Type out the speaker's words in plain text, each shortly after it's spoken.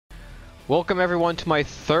Welcome everyone to my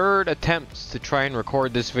third attempt to try and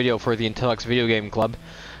record this video for the Intelex Video Game Club.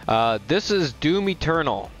 This is Doom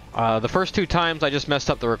Eternal. The first two times I just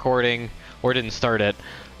messed up the recording or didn't start it,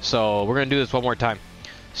 so we're going to do this one more time.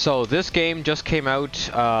 So this game just came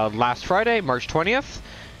out last Friday, March 20th.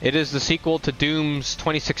 It is the sequel to Doom's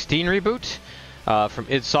 2016 reboot from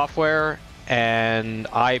id Software, and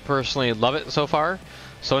I personally love it so far.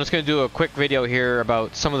 So I'm just going to do a quick video here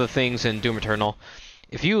about some of the things in Doom Eternal.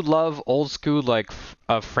 If you love old school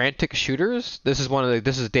frantic shooters, this is a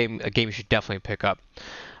game you should definitely pick up.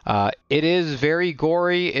 It is very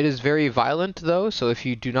gory. It is very violent though, so if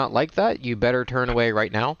you do not like that, you better turn away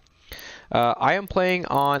right now. I am playing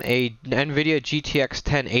on a NVIDIA GTX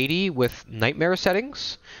 1080 with nightmare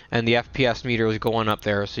settings, and the FPS meter is going up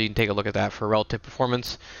there, so you can take a look at that for relative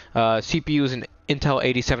performance. CPU is an Intel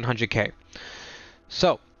 8700K.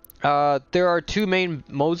 So. There are two main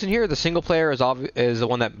modes in here. The single player is the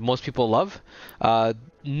one that most people love.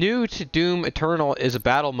 New to Doom Eternal is a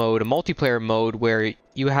battle mode, a multiplayer mode, where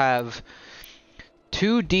you have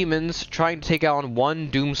two demons trying to take on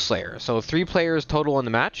one Doomslayer. So 3 players total in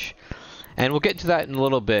the match. And we'll get into that in a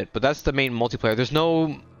little bit, but that's the main multiplayer. There's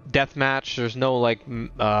no deathmatch, there's no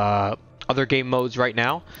other game modes right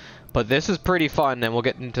now. But this is pretty fun, and we'll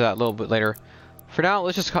get into that a little bit later. For now,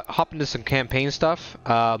 let's just hop into some campaign stuff.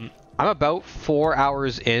 I'm about 4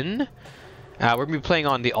 hours in. We're going to be playing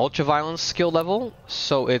on the Ultra Violence skill level,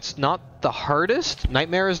 so it's not the hardest.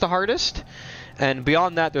 Nightmare is the hardest. And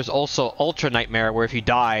beyond that, there's also Ultra Nightmare, where if you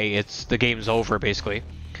die, the game's over, basically.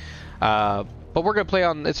 But we're going to play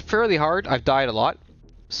on... It's fairly hard. I've died a lot,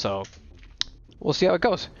 so we'll see how it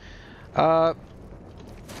goes.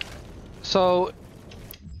 So,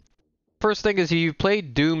 first thing is, if you've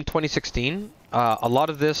played Doom 2016... a lot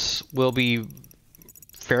of this will be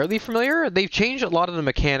fairly familiar. They've changed a lot of the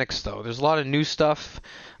mechanics, though. There's a lot of new stuff,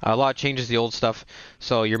 a lot of changes to the old stuff.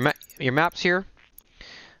 So your maps here,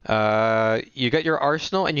 you got your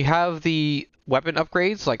arsenal, and you have the weapon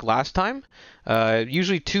upgrades like last time.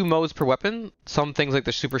 Usually 2 modes per weapon. Some things like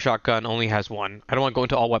the super shotgun only has 1. I don't want to go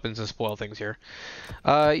into all weapons and spoil things here.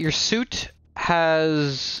 Your suit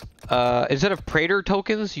has, instead of Praetor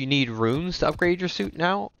tokens, you need runes to upgrade your suit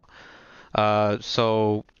now.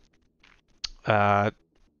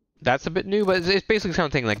 That's a bit new, but it's basically the same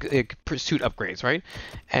thing, like suit upgrades, right?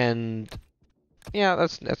 And yeah,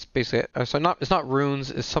 that's basically it. So it's not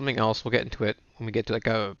runes, it's something else. We'll get into it when we get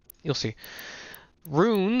to you'll see.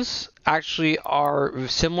 Runes actually are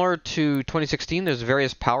similar to 2016. There's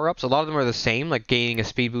various power-ups. A lot of them are the same, like gaining a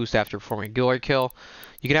speed boost after performing a Gilroy kill.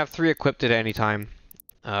 You can have 3 equipped at any time.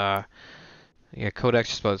 Yeah, Codex,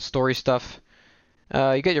 just about story stuff.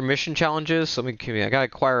 You get your mission challenges, so I gotta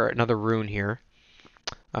acquire another rune here.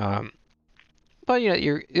 But yeah,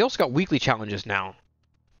 you also got weekly challenges now,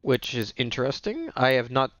 which is interesting. I have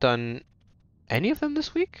not done any of them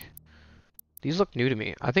this week. These look new to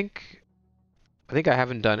me. I think I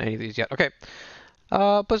haven't done any of these yet. Okay,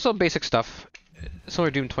 but some basic stuff.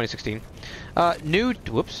 Similar to Doom 2016. New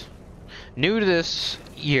to this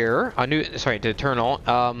year. To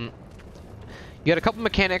Eternal. You got a couple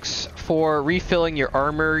mechanics for refilling your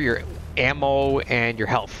armor, your ammo, and your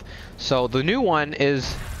health. So the new one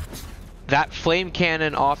is that flame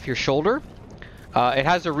cannon off your shoulder. It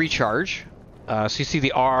has a recharge. So you see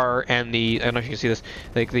the R and I don't know if you can see this.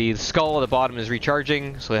 Like the skull at the bottom is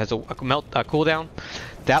recharging, so it has a cooldown.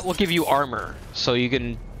 That will give you armor, so you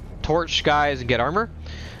can torch guys and get armor.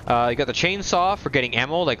 You got the chainsaw for getting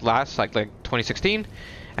ammo, like 2016.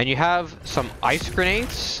 And you have some ice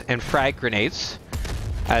grenades and frag grenades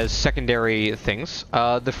as secondary things.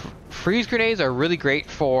 The freeze grenades are really great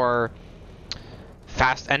for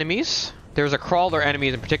fast enemies. There's a crawler enemy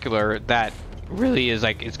in particular that really is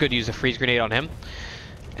it's good to use a freeze grenade on him.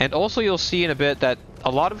 And also you'll see in a bit that a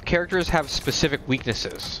lot of characters have specific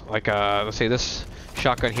weaknesses. Like let's say this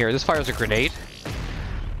shotgun here. This fires a grenade.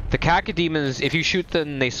 The Cacodemons, if you shoot them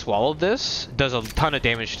and they swallow this, does a ton of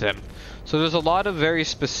damage to them. So there's a lot of very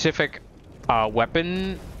specific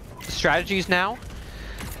weapon strategies now.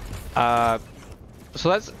 So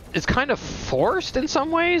it's kind of forced in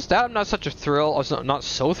some ways. That I'm not not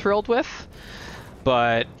so thrilled with,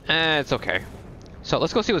 but it's okay. So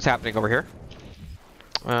let's go see what's happening over here.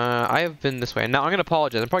 I have been this way, and now I'm gonna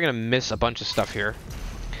apologize. I'm probably gonna miss a bunch of stuff here.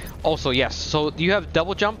 Also, yes. So you have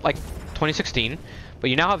double jump like 2016, but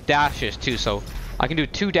you now have dashes too. So I can do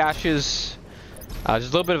 2 dashes. There's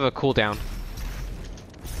a little bit of a cooldown.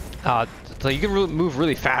 So you can move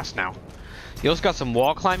really fast now. You also got some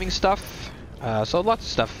wall climbing stuff. So lots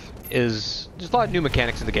of stuff there's a lot of new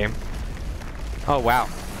mechanics in the game. Oh wow.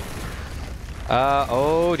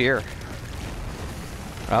 Oh dear.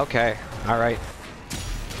 Okay. Alright.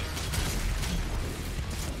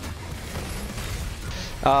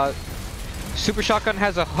 Super Shotgun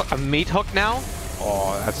has a meat hook now.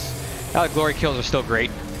 Oh, that's... glory kills are still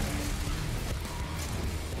great.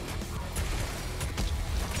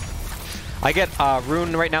 I get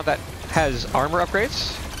rune right now that has armor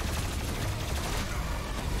upgrades.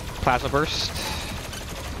 Plasma burst.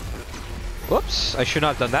 Whoops, I should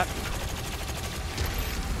not have done that.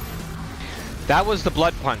 That was the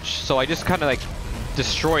blood punch, so I just kind of like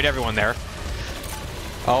destroyed everyone there.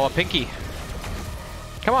 Oh, a pinky.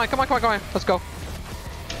 Come on, come on, come on, come on. Let's go.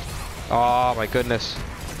 Oh my goodness.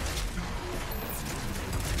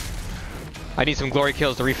 I need some glory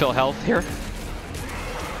kills to refill health here.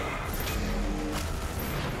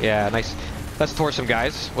 Yeah, nice. Let's torch some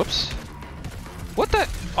guys. Whoops. What the?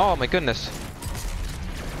 Oh my goodness.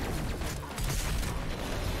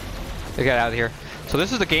 Let's get out of here. So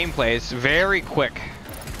this is the gameplay. It's very quick.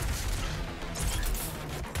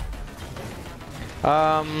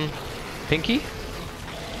 Pinky?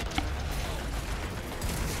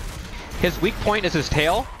 His weak point is his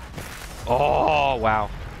tail. Oh, wow.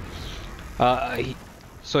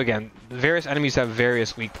 So again, various enemies have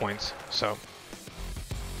various weak points, so.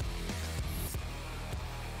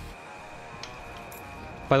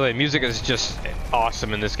 By the way, music is just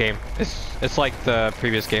awesome in this game. It's like the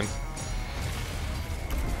previous game.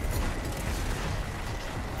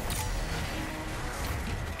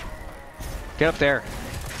 Get up there.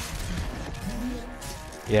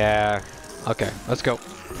 Yeah. Okay, let's go.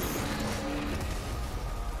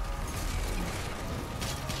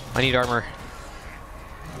 I need armor.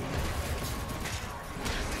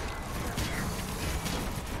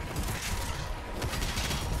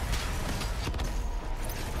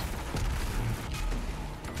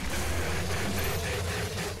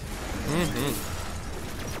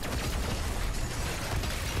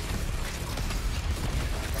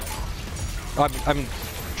 Oh, I'm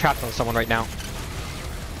trapped on someone right now.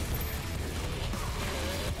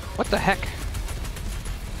 What the heck?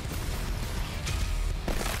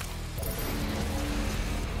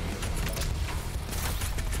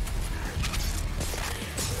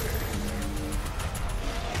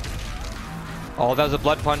 Oh, that was a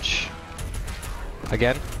blood punch.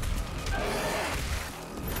 Again.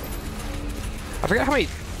 I forgot how many.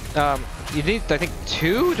 You need, I think,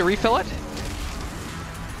 2 to refill it?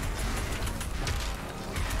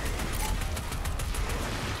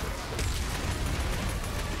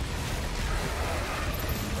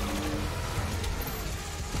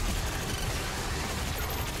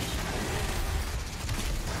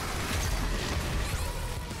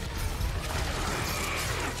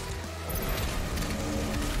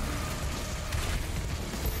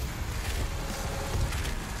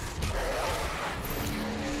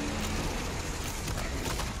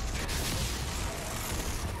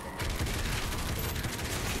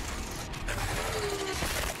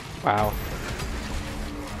 Wow.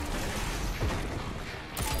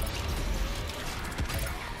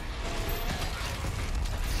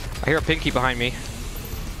 I hear a pinky behind me.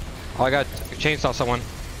 Oh, I got to chainsaw someone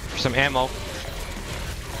for some ammo.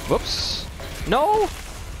 Whoops. No!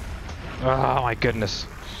 Oh my goodness.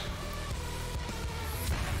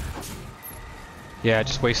 Yeah,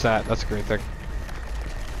 just waste that. That's a great thing.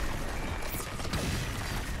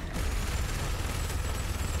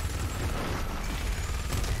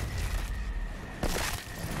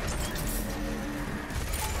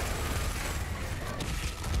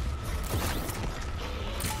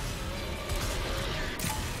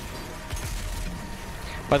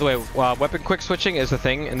 By the way, weapon quick switching is a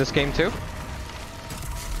thing in this game too.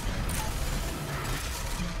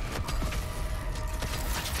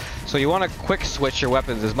 So you want to quick switch your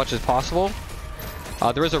weapons as much as possible.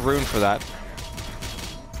 There is a rune for that.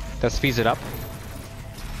 That speeds it up.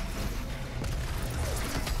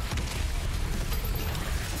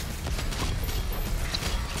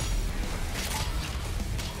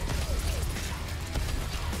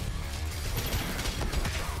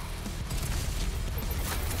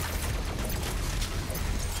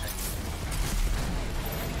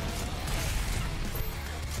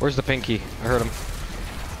 Where's the pinky? I heard him.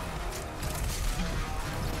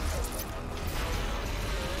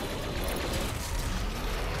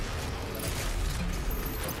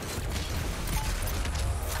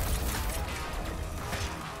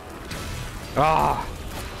 Ah!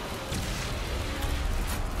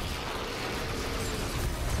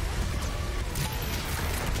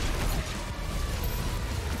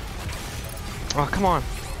 Oh, come on.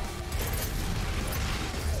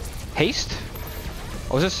 Haste?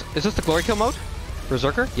 Oh, is this the glory kill mode?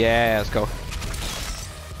 Berserker? Yeah, let's go.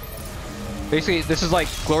 Basically, this is like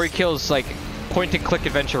Glory Kill's like point and click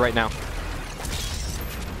adventure right now.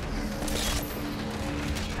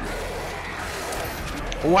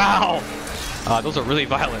 Wow! Those are really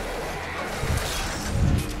violent.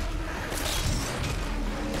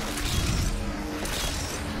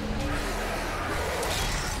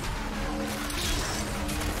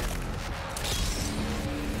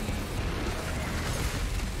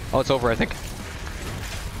 Oh, it's over, I think.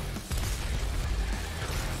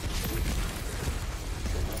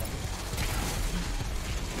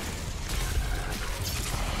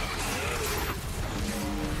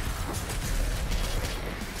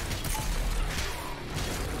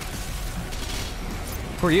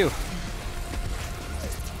 Who are you?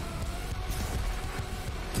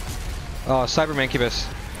 Oh, Cyber Mancubus.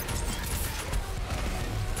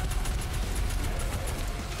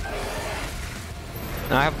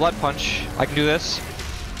 And I have Blood Punch. I can do this.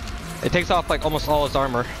 It takes off like almost all his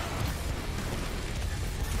armor.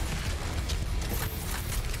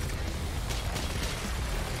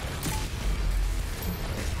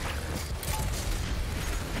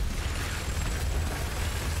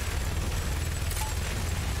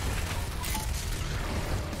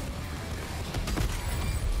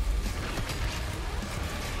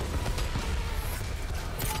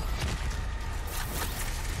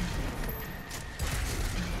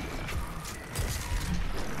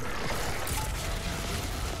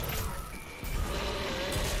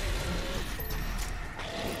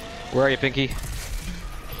 Where are you, Pinky?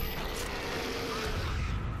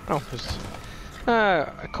 Oh, there's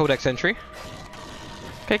a codex entry.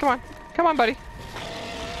 Okay, come on. Come on, buddy.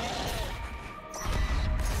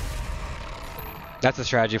 That's a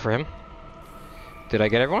strategy for him. Did I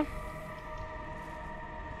get everyone?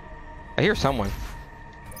 I hear someone.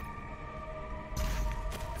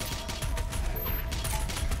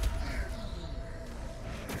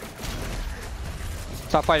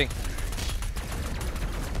 Stop fighting.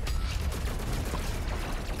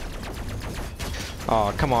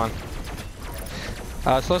 Oh, come on.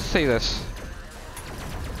 So let's see this.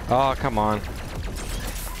 Oh, come on.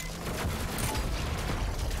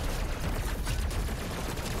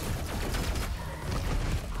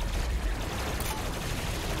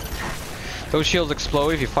 Those shields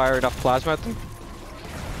explode if you fire enough plasma at them.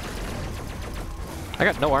 I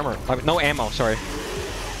got no armor. I mean, no ammo, sorry.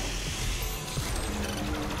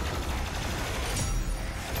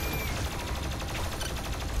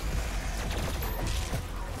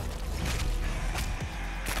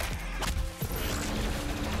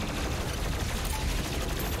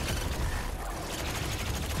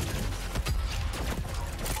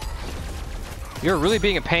 You're really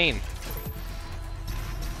being a pain.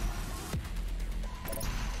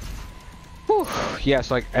 Whew. Yes,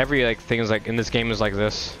 like every thing is like in this game is like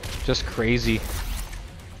this. Just crazy.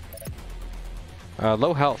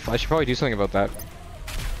 Low health. I should probably do something about that.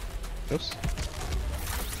 Oops.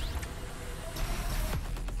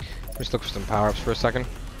 Just look for some power-ups for a second.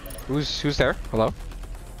 Who's there? Hello?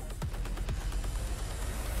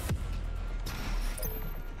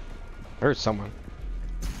 I heard someone.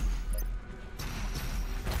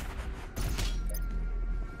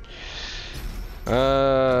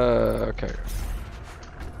 Okay.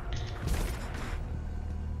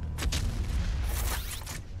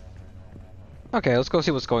 Okay, let's go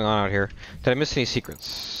see what's going on out here. Did I miss any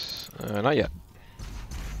secrets? Not yet.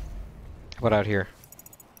 What out here?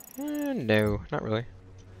 No, not really.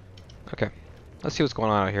 Okay, let's see what's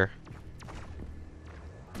going on out here.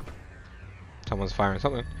 Someone's firing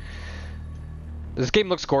something. This game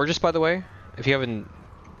looks gorgeous, by the way. If you haven't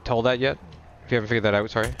told that yet. If you haven't figured that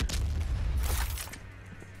out, sorry.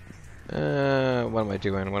 What am I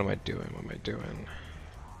doing? What am I doing? What am I doing?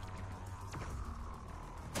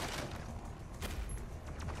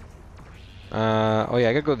 Oh yeah,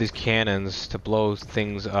 I gotta go to these cannons to blow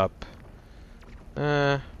things up.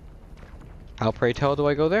 How pray tell do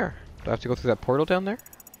I go there? Do I have to go through that portal down there?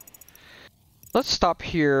 Let's stop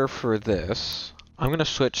here for this. I'm gonna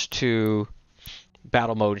switch to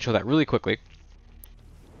battle mode and show that really quickly.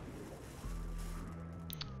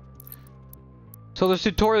 So there's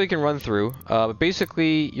a tutorial you can run through, but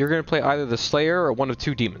basically you're going to play either the Slayer or one of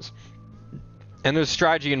two demons. And there's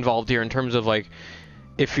strategy involved here in terms of like,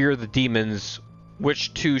 if you're the demons,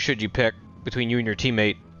 which two should you pick between you and your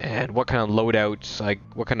teammate, and what kind of loadouts, like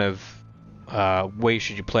what kind of way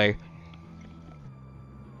should you play.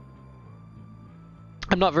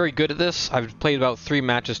 I'm not very good at this. I've played about 3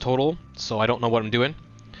 matches total, so I don't know what I'm doing.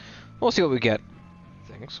 We'll see what we get.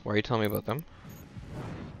 Things. Why are you telling me about them?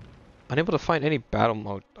 Unable to find any battle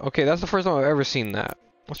mode. Okay, that's the first time I've ever seen that.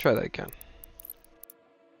 Let's try that again.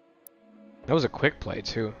 That was a quick play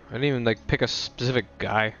too. I didn't even like pick a specific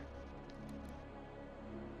guy.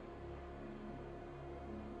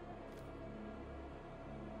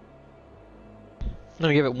 I'm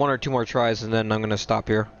gonna give it 1 or 2 more tries and then I'm gonna stop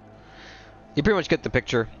here. You pretty much get the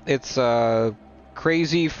picture. It's a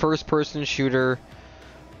crazy first-person shooter.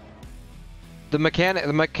 The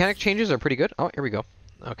mechanic changes are pretty good. Oh, here we go.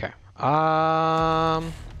 Okay. I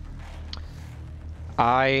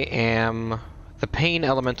am the pain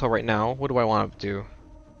elemental right now. What do I want to do?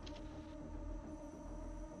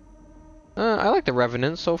 I like the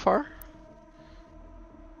Revenant so far.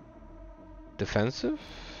 Defensive?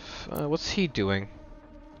 What's he doing?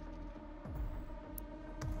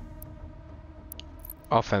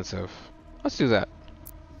 Offensive. Let's do that.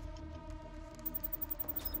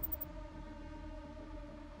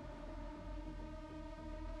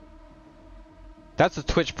 That's a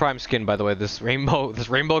Twitch Prime skin, by the way. This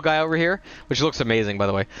rainbow guy over here, which looks amazing, by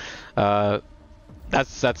the way.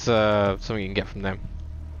 That's something you can get from them.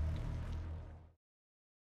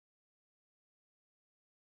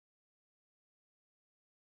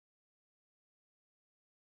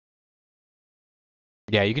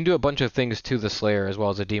 Yeah, you can do a bunch of things to the Slayer as well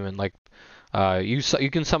as a demon. Like, you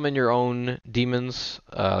can summon your own demons,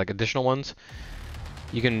 like additional ones.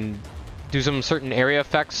 You can do some certain area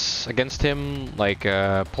effects against him, like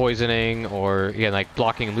poisoning or again like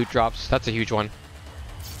blocking loot drops. That's a huge one.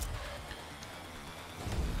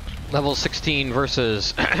 Level 16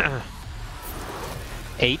 versus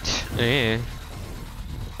 8. And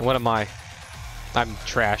what am I? I'm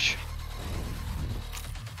trash.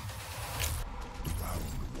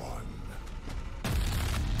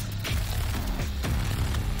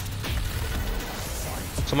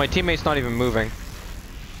 So my teammate's not even moving.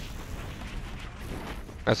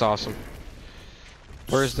 That's awesome.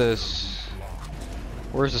 Where's this?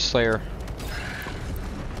 Where's the Slayer?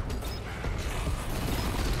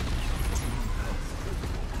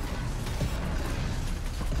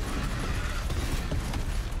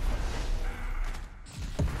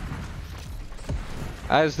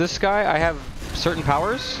 As this guy, I have certain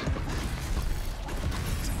powers.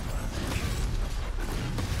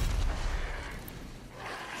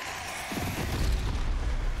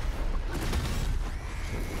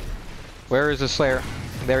 Where is the Slayer?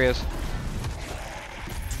 There he is.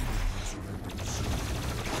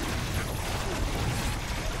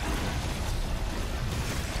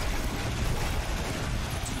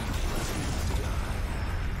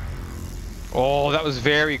 Oh, that was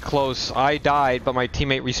very close. I died, but my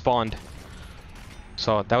teammate respawned.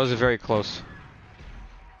 So that was very close.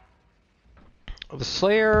 The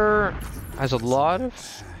Slayer has a lot of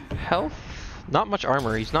health. Not much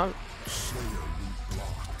armor. He's not...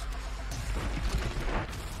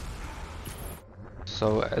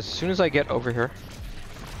 So as soon as I get over here,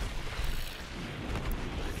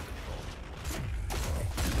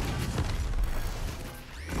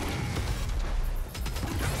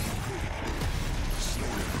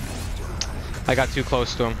 I got too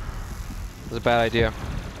close to him. It was a bad idea.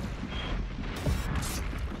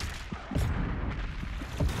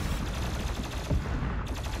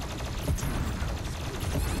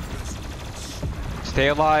 Stay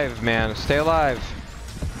alive, man. Stay alive.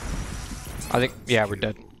 I think, yeah, we're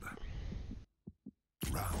dead.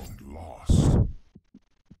 Round lost.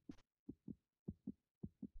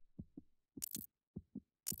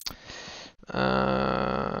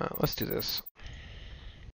 Let's do this.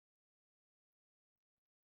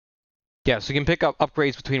 Yeah, so you can pick up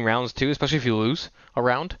upgrades between rounds too, especially if you lose a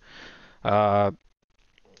round. Yeah,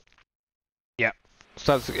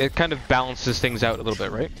 so it kind of balances things out a little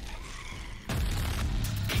bit, right?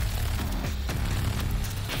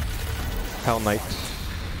 Hell Knight.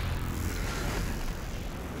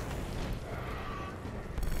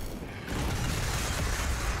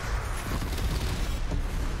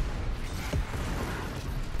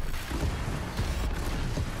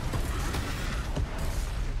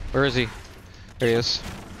 Where is he? There he is.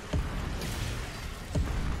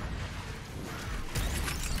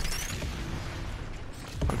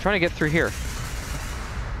 I'm trying to get through here.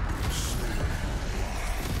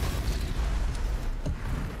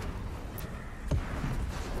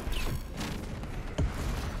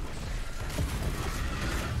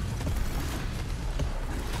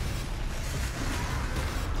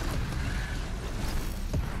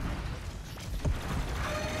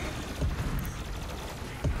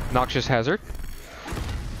 Noxious Hazard.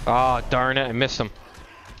 Ah, oh, darn it, I missed him.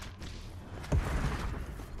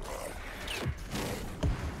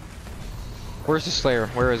 Where's the Slayer?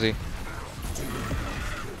 Where is he?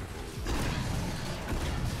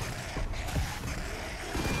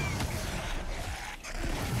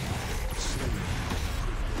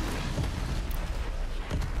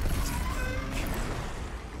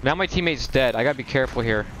 Now my teammate's dead. I gotta be careful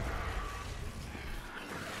here.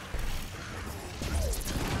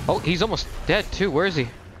 Oh, he's almost dead too. Where is he?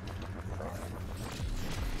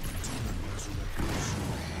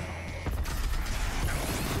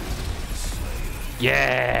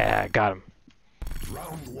 Yeah, got him.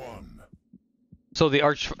 Round one. So the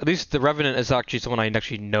at least the Revenant is actually someone I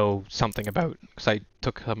actually know something about because I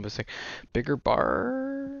took him as a bigger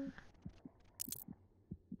bar.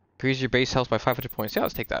 Increase your base health by 500 points. Yeah,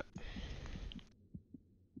 let's take that.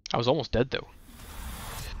 I was almost dead though.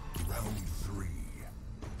 Round three.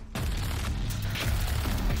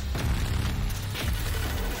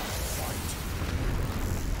 Fight.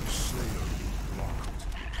 Slayer locked.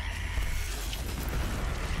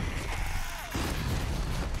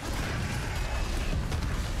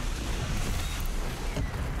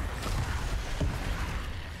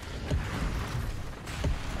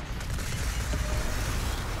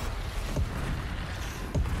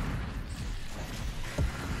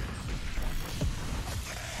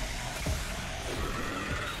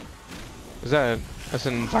 Is that's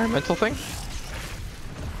an environmental thing?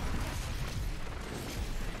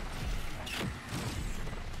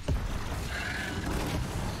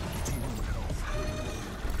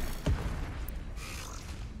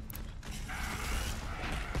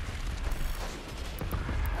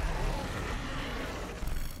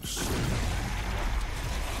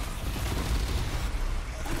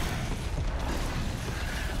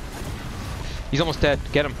 He's almost dead.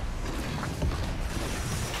 Get him.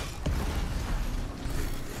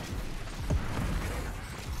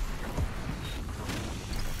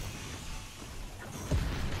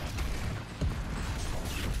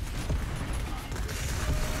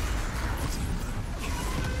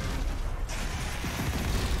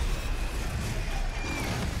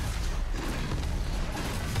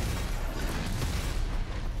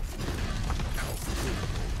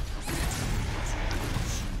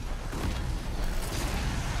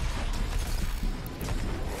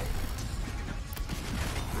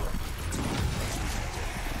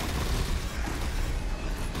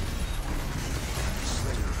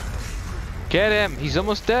 Get him! He's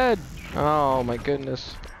almost dead! Oh my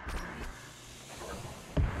goodness.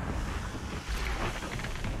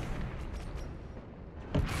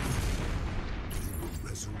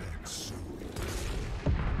 Resurrect soon.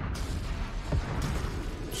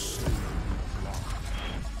 Slayer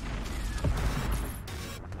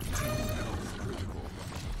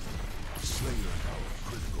health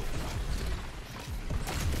critical.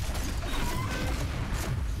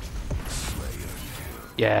 Slayer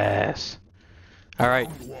kill. Yes. All right.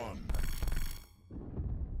 Round one.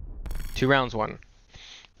 2 rounds, 1.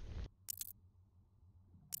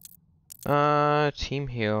 Team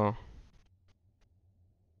heal.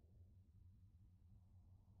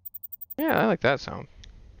 Yeah, I like that sound.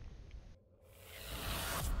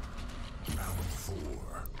 Round four.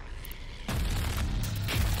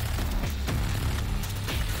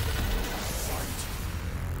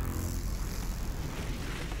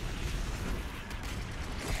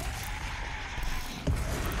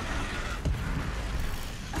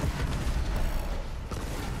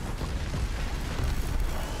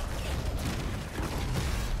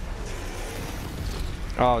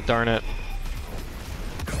 Oh, darn it.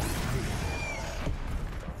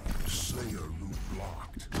 Slayer loop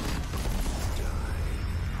blocked.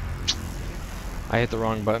 I hit the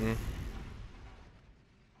wrong button.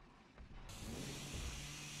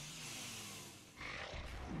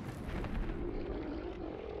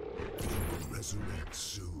 Resurrect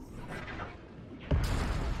soon.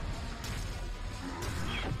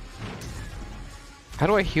 How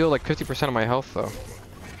do I heal like 50% of my health though?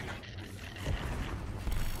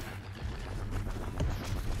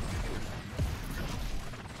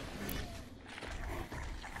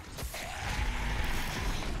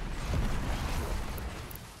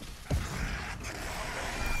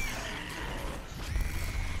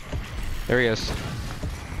 There he is.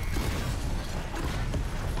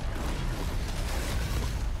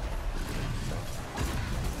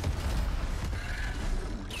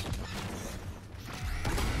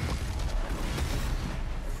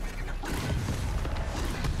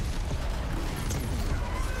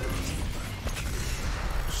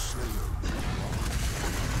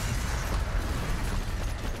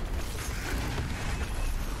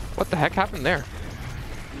 What the heck happened there?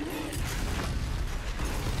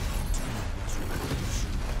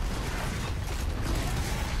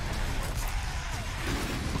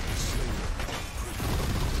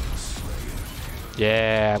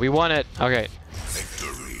 Yeah, we won it. Okay.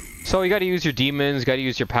 Victory. So you gotta use your demons, gotta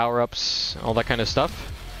use your power-ups, all that kind of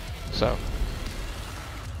stuff. So.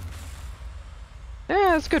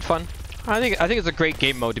 Yeah, it's good fun. I think it's a great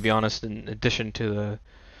game mode, to be honest, in addition to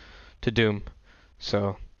Doom.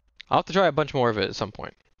 So I'll have to try a bunch more of it at some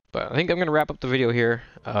point. But I think I'm gonna wrap up the video here,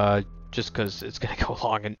 just because it's gonna go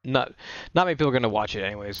long and not many people are gonna watch it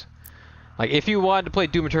anyways. Like if you wanted to play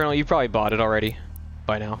Doom Eternal, you probably bought it already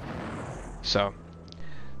by now. So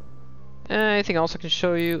anything else I can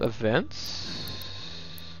show you?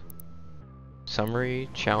 Events, summary,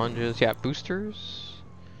 challenges, yeah, boosters.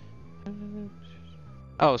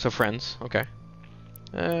 Oh, so friends, okay.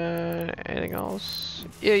 Anything else?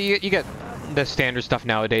 Yeah, you get the standard stuff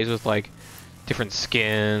nowadays with like different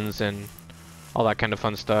skins and all that kind of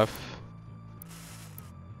fun stuff.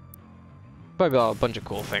 Probably a bunch of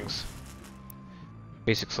cool things.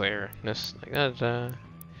 Basic Slayer, this like that.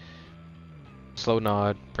 Slow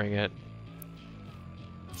nod, bring it.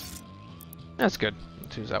 That's good.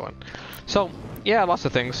 Let's use that one. So yeah, lots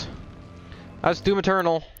of things. That's Doom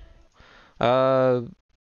Eternal.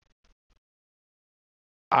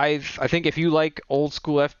 I think if you like old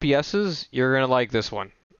school FPSs, you're gonna like this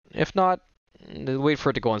one. If not, wait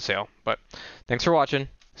for it to go on sale. But thanks for watching.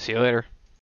 See you later.